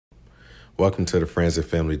Welcome to the Friends and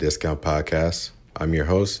Family Discount Podcast. I'm your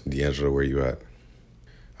host, D'Angelo, where you at?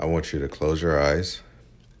 I want you to close your eyes,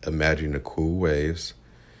 imagine the cool waves,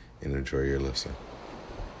 and enjoy your listen.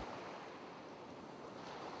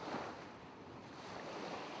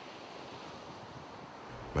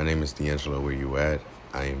 My name is D'Angelo, where you at?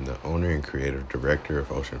 I am the owner and creative director of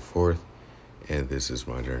oceanfourth, and this is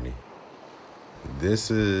my journey. This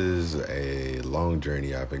is a long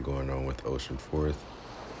journey I've been going on with oceanfourth.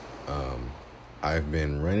 I've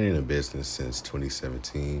been running a business since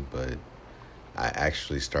 2017, but I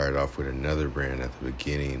actually started off with another brand at the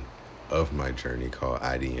beginning of my journey called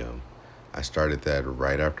IDM. I started that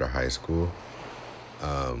right after high school.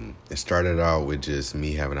 It started out with just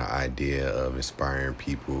me having an idea of inspiring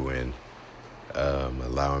people and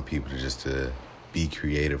allowing people to be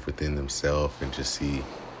creative within themselves and just see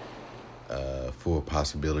full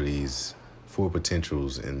possibilities, full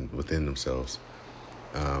potentials within themselves.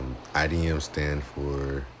 IDM stand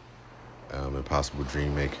for Impossible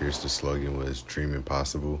Dream Makers. The slogan was Dream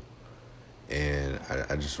Impossible. And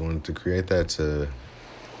I just wanted to create that to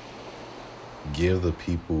give the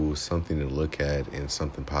people something to look at and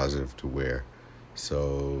something positive to wear.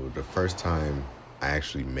 So the first time I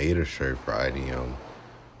actually made a shirt for IDM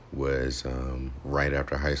was right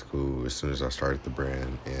after high school, as soon as I started the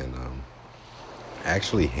brand. And I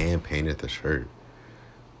actually hand painted the shirt.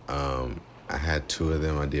 I had two of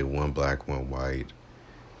them. I did one black, one white,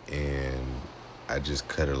 and I just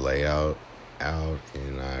cut a layout out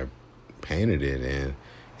and I painted it. And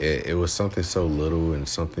it was something so little and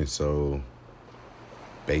something so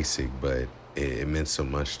basic, but it meant so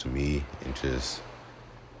much to me, and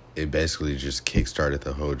it basically just kickstarted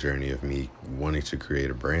the whole journey of me wanting to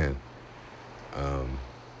create a brand.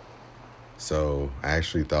 So I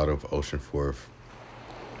actually thought of oceanfourth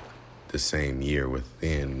the same year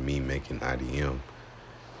within me making IDM,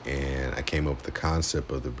 and I came up with the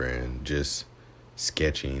concept of the brand, just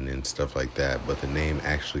sketching and stuff like that, but the name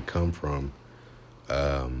actually come from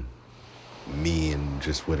me and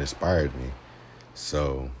just what inspired me.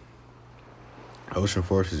 So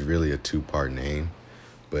oceanfourth is really a two-part name,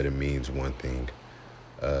 but it means one thing.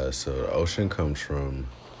 So the ocean comes from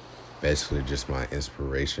basically just my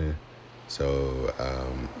inspiration. So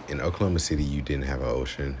in Oklahoma City, you didn't have an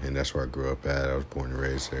ocean, and that's where I grew up at. I was born and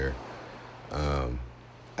raised there.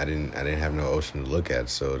 I didn't have no ocean to look at,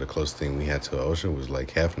 so the closest thing we had to an ocean was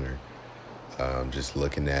Lake Hefner. Just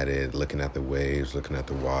looking at it, looking at the waves, looking at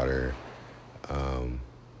the water.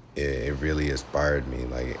 It really inspired me.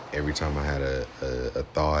 Like every time I had a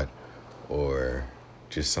thought or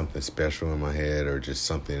just something special in my head or just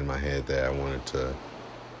something in my head that I wanted to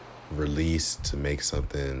release to make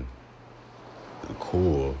something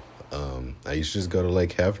cool, I used to just go to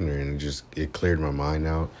Lake Hefner, and it cleared my mind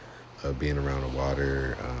out, being around the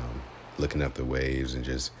water, looking at the waves, and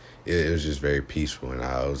it was just very peaceful, and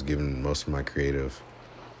I was getting most of my creative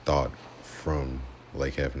thought from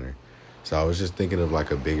Lake Hefner. So I was just thinking of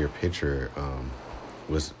like a bigger picture.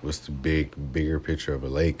 What's the bigger picture of a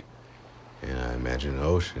lake? And I imagine the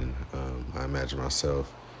ocean. I imagine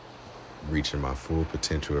myself reaching my full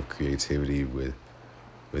potential of creativity with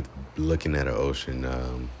looking at an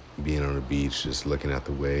ocean, being on the beach, just looking at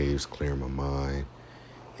the waves, clearing my mind.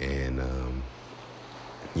 And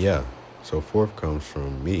so fourth comes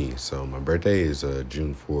from me. So my birthday is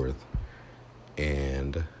June 4th,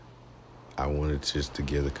 and I wanted just to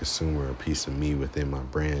give the consumer a piece of me within my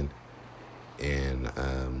brand. And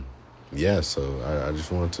so I just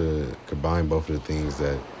wanted to combine both of the things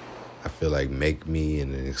that I feel like make me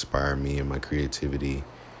and inspire me in my creativity,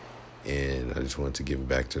 and I just wanted to give it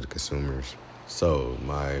back to the consumers. So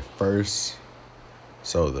the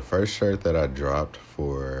first shirt that I dropped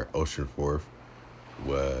for oceanfourth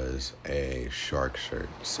was a shark shirt.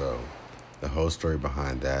 So the whole story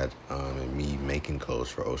behind that, and me making clothes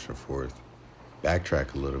for oceanfourth,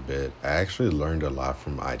 backtrack a little bit. I actually learned a lot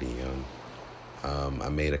from IDM. I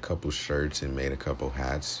made a couple shirts and made a couple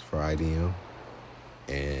hats for IDM,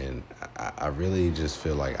 and I really just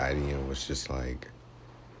feel like IDM was just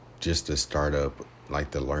a startup, like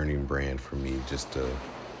the learning brand for me, just to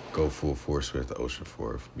go full force with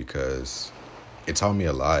oceanfourth, because it taught me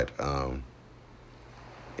a lot.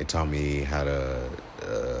 It taught me how to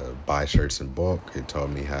buy shirts in bulk. It taught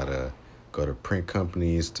me how to go to print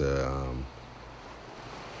companies to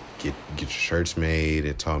get your shirts made.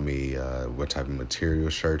 It taught me what type of material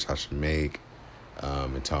shirts I should make.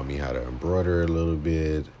 It taught me how to embroider a little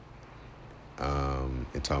bit.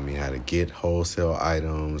 It taught me how to get wholesale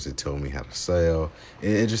items. It told me how to sell.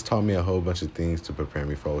 It just taught me a whole bunch of things to prepare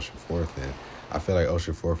me for oceanfourth. And I feel like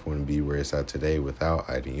oceanfourth wouldn't be where it's at today without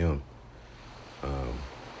IDM.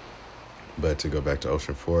 But to go back to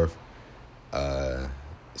oceanfourth, uh,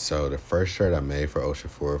 so the first shirt I made for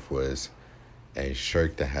oceanfourth was a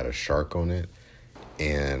shirt that had a shark on it,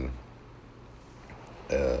 and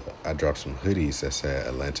I dropped some hoodies that said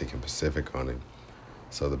Atlantic and Pacific on it.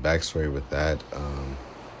 So the backstory with that,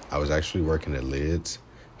 I was actually working at Lids.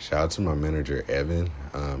 Shout out to my manager, Evan.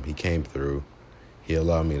 He came through. He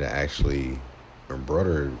allowed me to actually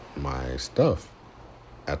embroider my stuff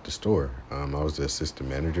at the store. I was the assistant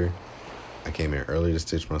manager. I came in early to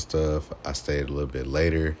stitch my stuff. I stayed a little bit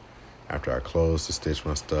later after I closed to stitch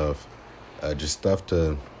my stuff. Just stuff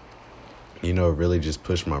to, really just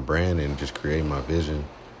push my brand and just create my vision.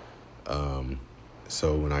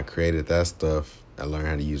 So when I created that stuff, I learned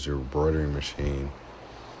how to use a embroidery machine,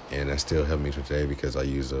 and that still helped me today because I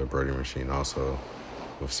use a embroidery machine also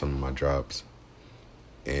with some of my drops.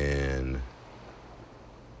 And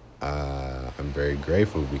I'm very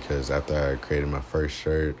grateful because after I created my first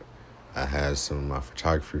shirt, I had some of my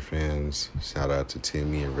photography fans, shout out to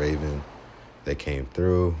Timmy and Raven, they came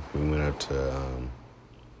through. We went up to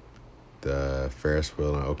the Ferris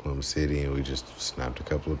wheel in Oklahoma City, and we just snapped a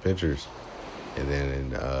couple of pictures. And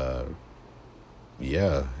then,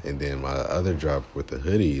 and then my other drop with the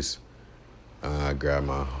hoodies, I grabbed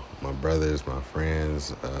my brothers, my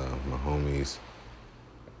friends, my homies,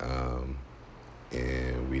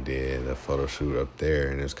 and we did a photo shoot up there,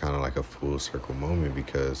 and it was kind of like a full circle moment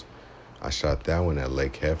because I shot that one at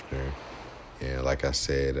Lake Hefner, and like I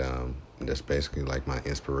said, that's basically like my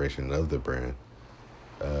inspiration of the brand.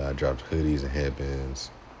 I dropped hoodies and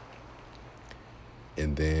headbands,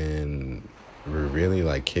 and then really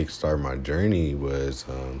like kickstart my journey was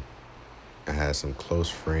I had some close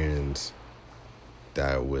friends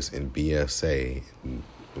that was in BSA,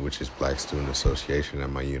 which is Black Student Association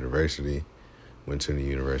at my university. Went to the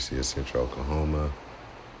University of Central Oklahoma,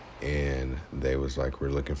 and they was like, we're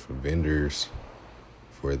looking for vendors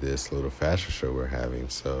for this little fashion show we're having.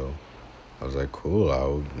 So I was like, cool,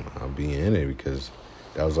 I'll be in it, because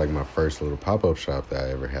that was like my first little pop-up shop that I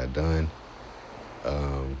ever had done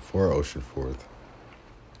for oceanfourth.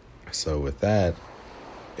 So with that,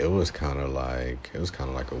 it was kind of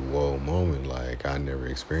like a whoa moment. Like, I never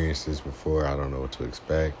experienced this before. I don't know what to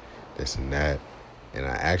expect, this and that. And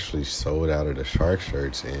I actually sold out of the shark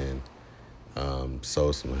shirts and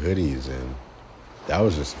sold some hoodies, and that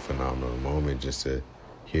was just a phenomenal moment, just to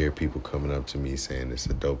hear people coming up to me saying it's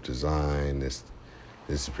a dope design, this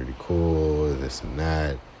is pretty cool, this and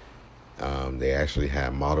that. They actually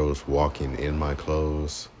had models walking in my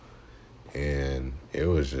clothes, and it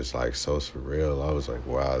was just like so surreal. I was like,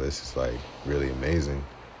 wow, this is like really amazing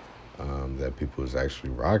that people was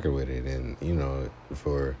actually rocking with it. And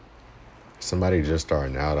for somebody just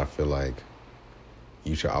starting out, I feel like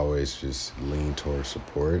you should always just lean towards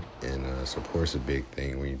support, and support's a big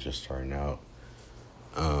thing when you're just starting out.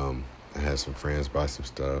 I had some friends buy some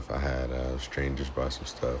stuff. I had strangers buy some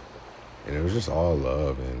stuff, and it was just all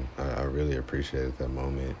love, and I really appreciated that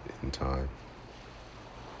moment in time.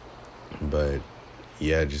 But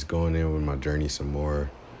yeah, just going in with my journey some more.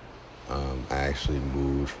 I actually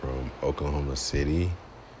moved from Oklahoma City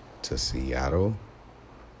to Seattle.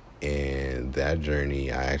 And that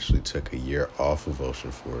journey, I actually took a year off of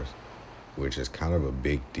oceanfourth, which is kind of a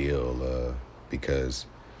big deal because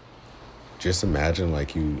just imagine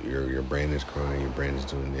like your brand is growing, your brand is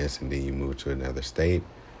doing this, and then you move to another state.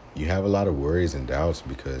 You have a lot of worries and doubts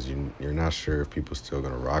because you're not sure if people still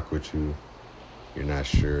going to rock with you. You're not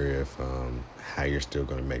sure if how you're still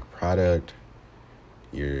going to make product.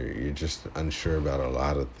 You're just unsure about a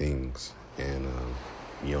lot of things, and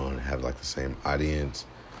you don't have like the same audience.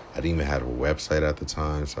 I didn't even have a website at the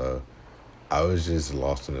time, so I was just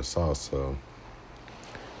lost in the sauce. So,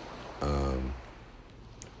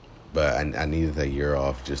 but I needed that year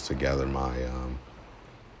off just to gather my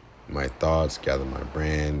thoughts, gather my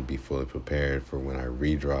brand, be fully prepared for when I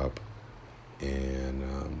redrop.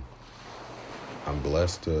 And I'm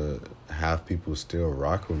blessed to have people still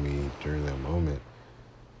rock with me during that moment.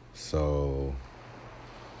 So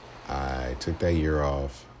I took that year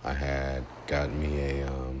off. I had got me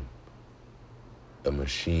a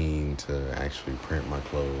machine to actually print my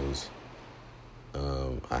clothes.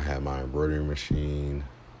 I had my embroidery machine,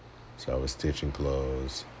 so I was stitching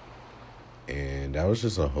clothes. And that was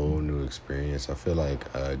just a whole new experience. I feel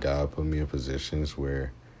like God put me in positions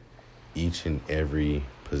where each and every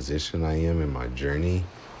position I am in my journey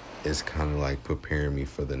is kind of like preparing me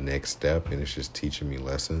for the next step, and it's just teaching me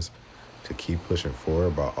lessons to keep pushing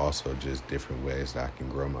forward, but also just different ways that I can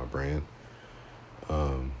grow my brand.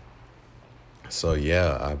 So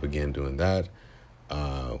yeah, I began doing that.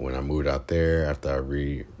 When I moved out there, after I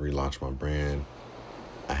relaunched my brand,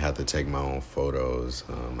 I had to take my own photos.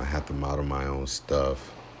 I had to model my own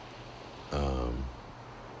stuff. I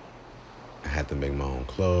had to make my own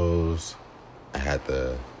clothes. I had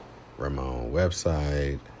to run my own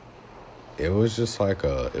website. It was just like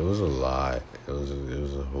it was a lot. It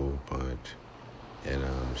was a whole bunch. And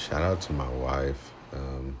shout out to my wife,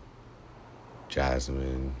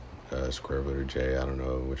 Jasmine, Square Letter J. I don't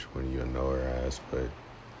know which one you know her as, but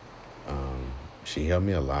she helped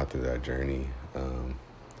me a lot through that journey,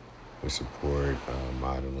 with support,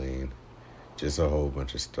 modeling, just a whole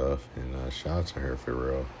bunch of stuff. And shout out to her for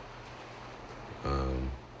real.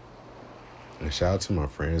 And shout out to my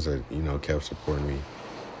friends that, kept supporting me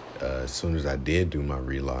as soon as I did do my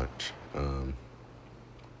relaunch.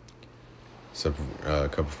 So a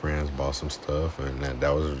couple friends bought some stuff, and that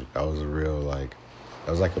was a real, that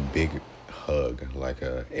was like a big hug, like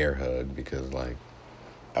a air hug, because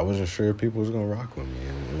I wasn't sure if people was gonna rock with me,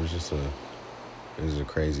 and it was a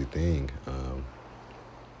crazy thing.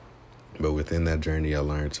 But within that journey, I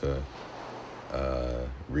learned to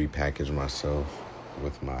repackage myself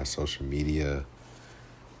with my social media,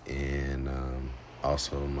 and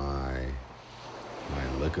also my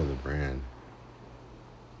look of the brand.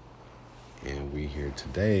 And we here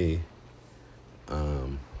today,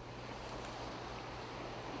 and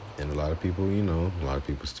a lot of people,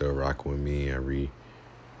 still rock with me. I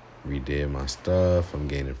redid my stuff. I'm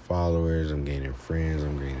gaining followers. I'm gaining friends.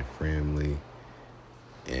 I'm gaining family,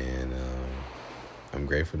 and I'm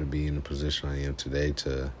grateful to be in the position I am today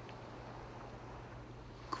to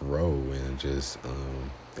grow and just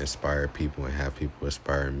inspire people and have people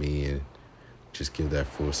inspire me, and just give that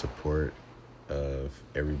full support of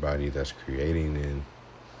everybody that's creating. And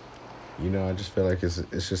I just feel like it's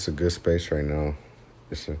just a good space right now.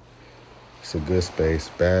 It's a good space.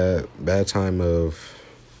 Bad time of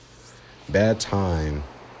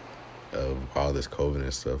all this COVID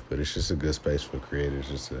and stuff, but it's just a good space for creators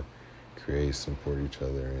just to create, support each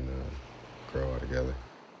other, and grow all together.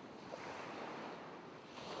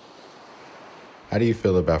 How do you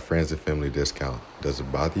feel about friends and family discount? Does it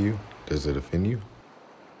bother you? Does it offend you?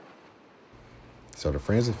 So the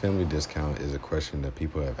friends and family discount is a question that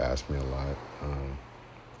people have asked me a lot,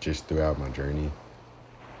 just throughout my journey.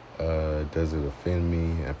 Does it offend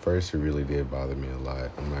me? At first, it really did bother me a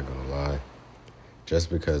lot. I'm not gonna lie.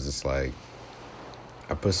 Just because it's I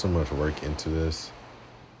put so much work into this.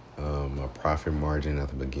 My profit margin at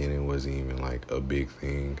the beginning wasn't even a big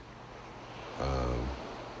thing.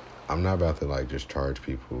 I'm not about to just charge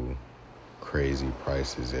people crazy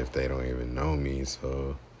prices if they don't even know me.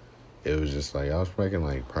 So it was just I was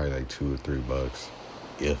making probably $2 or $3,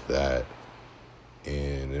 if that.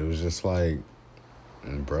 And it was just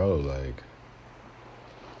bro,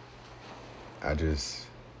 I just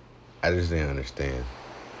didn't understand.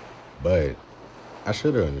 But I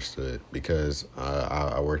should have understood, because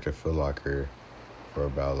I worked at Foot Locker for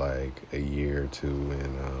about a year or two,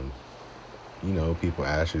 and people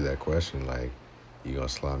ask you that question, you gonna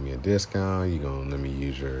slide me a discount, you gonna let me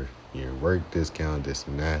use your work discount, this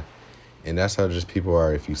and that. And that's how just people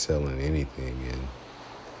are if you selling anything. And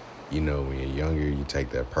when you're younger, you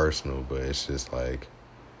take that personal, but it's just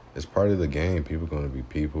it's part of the game. People gonna be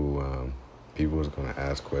people. People was gonna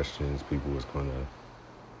ask questions. People was gonna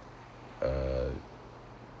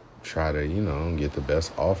try to get the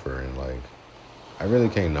best offer. And I really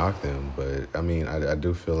can't knock them, but I mean, I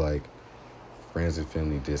do feel friends and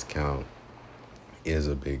family discount is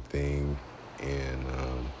a big thing. And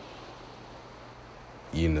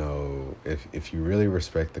if you really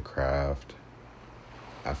respect the craft,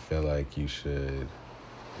 I feel you should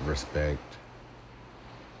respect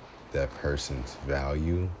that person's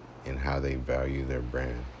value and how they value their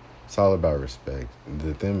brand. It's all about respect.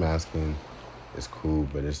 Them asking is cool,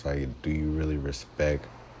 but it's do you really respect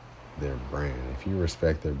their brand? If you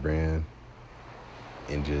respect their brand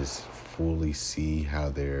and just fully see how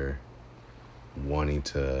they're wanting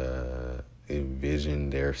to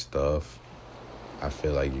envision their stuff, I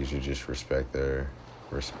feel you should just respect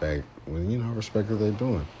respect what they're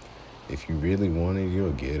doing. If you really want it,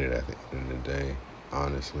 you'll get it at the end of the day,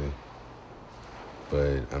 honestly.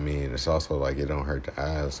 But I mean, it's also it don't hurt to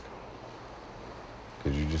ask,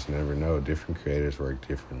 because you just never know. Different creators work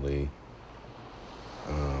differently.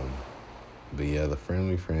 But yeah, the friends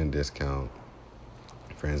and family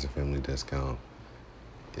discount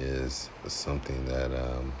is something that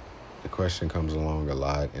the question comes along a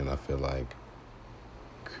lot, and I feel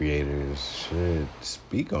creators should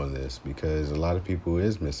speak on this, because a lot of people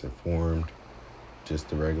is misinformed. Just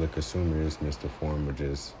the regular consumer is misinformed, or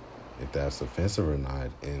just if that's offensive or not.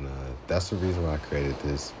 And that's the reason why I created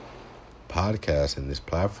this podcast and this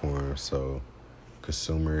platform, so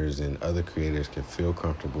consumers and other creators can feel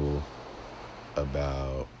comfortable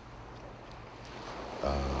about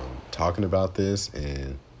talking about this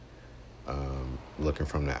and looking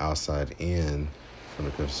from the outside in, from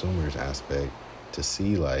the consumer's aspect, to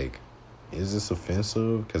see like, is this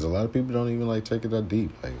offensive? Because a lot of people don't even like take it that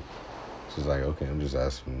deep. Like, it's just like, okay, I'm just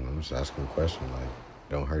asking a question. Like,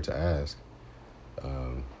 don't hurt to ask.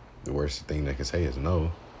 The worst thing they can say is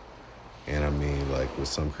no. And I mean, like with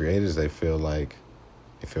some creators, they feel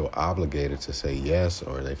obligated to say yes,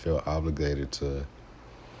 or they feel obligated to,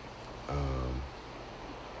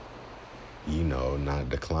 not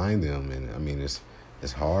decline them. And I mean, it's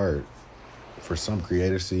hard for some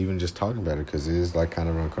creators to even just talk about it, because it is like kind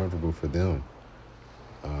of uncomfortable for them.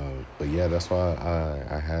 But yeah, that's why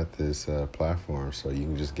I had this platform, so you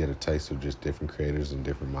can just get a taste of just different creators and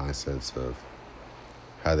different mindsets of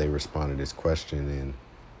how they respond to this question,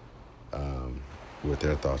 and what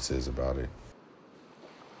their thoughts is about it.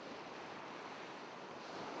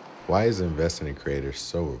 Why is investing in creators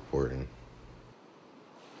so important?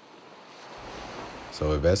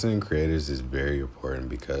 So investing in creators is very important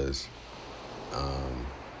because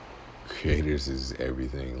creators is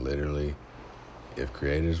everything. Literally, if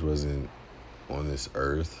creators wasn't on this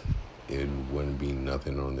earth, it wouldn't be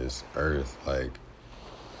nothing on this earth. Like,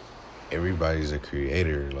 everybody's a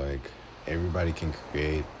creator. Like, everybody can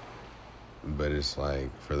create, but it's like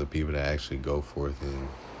for the people that actually go forth and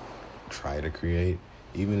try to create,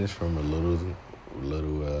 even if it's from a little,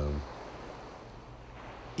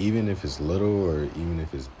 even if it's little or even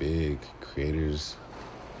if it's big, creators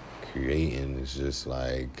creating is just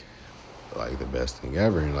like the best thing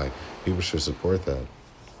ever. And like, people should support that.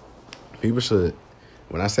 People should,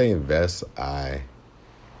 when I say invest, I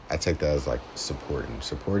take that as like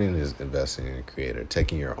supporting is investing in a creator,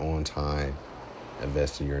 taking your own time,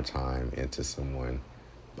 investing your time into someone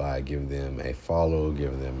by giving them a follow,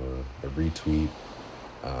 giving them a retweet,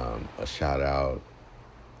 a shout out,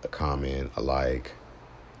 a comment, a like.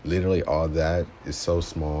 Literally all that is so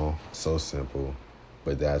small, so simple,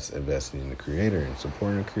 but that's investing in the creator and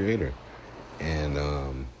supporting the creator. And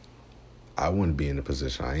I wouldn't be in the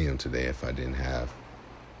position I am today if I didn't have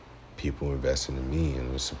people investing in me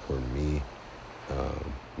and supporting me.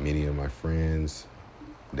 Many of my friends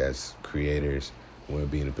that's creators wouldn't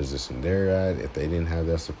be in the position they're at if they didn't have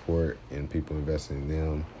that support and people investing in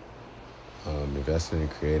them. Investing in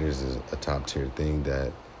creators is a top tier thing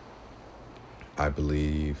that I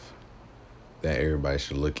believe that everybody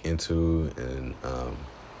should look into. And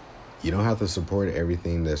you don't have to support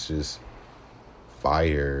everything that's just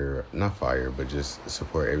not fire, but just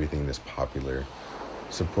support everything that's popular.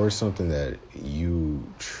 Support something that you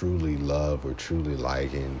truly love or truly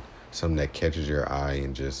like, and something that catches your eye,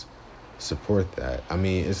 and just support that. I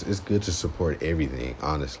mean, it's good to support everything,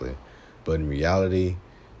 honestly, but in reality,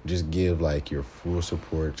 just give like your full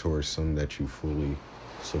support towards something that you fully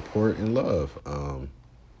support and love.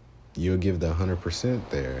 You'll give the 100%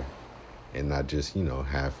 there, and not just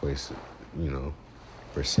halfway,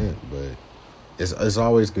 percent. But it's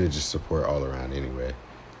always good to support all around anyway,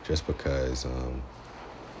 just because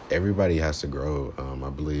everybody has to grow. I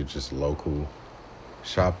believe just local,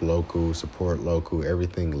 shop local, support local,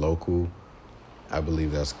 everything local. I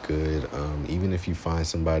believe that's good. Even if you find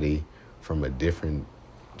somebody from a different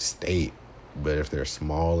state, but if they're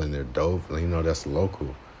small and they're dope, that's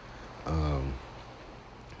local.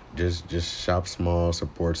 Just shop small,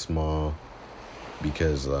 support small,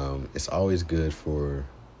 because it's always good for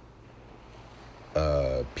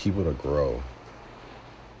people to grow.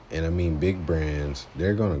 And I mean, big brands,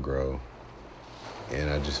 they're gonna grow, and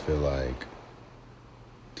I just feel like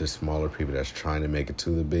the smaller people that's trying to make it to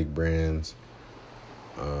the big brands,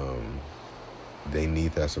 they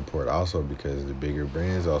need that support also, because the bigger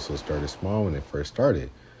brands also started small when they first started,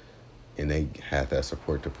 and they had that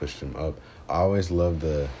support to push them up. I always love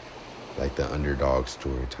the underdog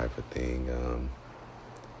story type of thing.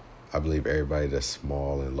 I believe everybody that's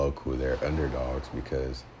small and local, they're underdogs,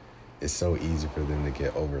 because it's so easy for them to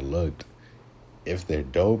get overlooked if they're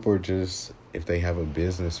dope, or just if they have a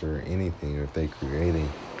business or anything, or if they're creating.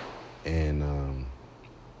 And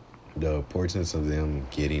the importance of them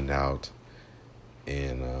getting out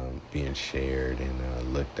and being shared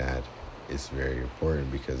and looked at is very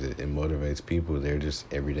important, because it motivates people. They're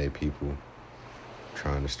just everyday people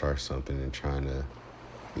trying to start something and trying to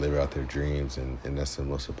live out their dreams, and that's the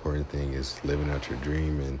most important thing, is living out your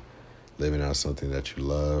dream and living out something that you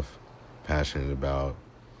love, passionate about,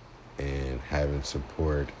 and having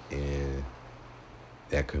support in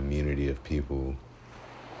that community of people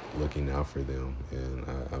looking out for them. And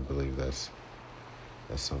I believe that's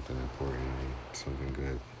something important and something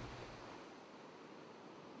good.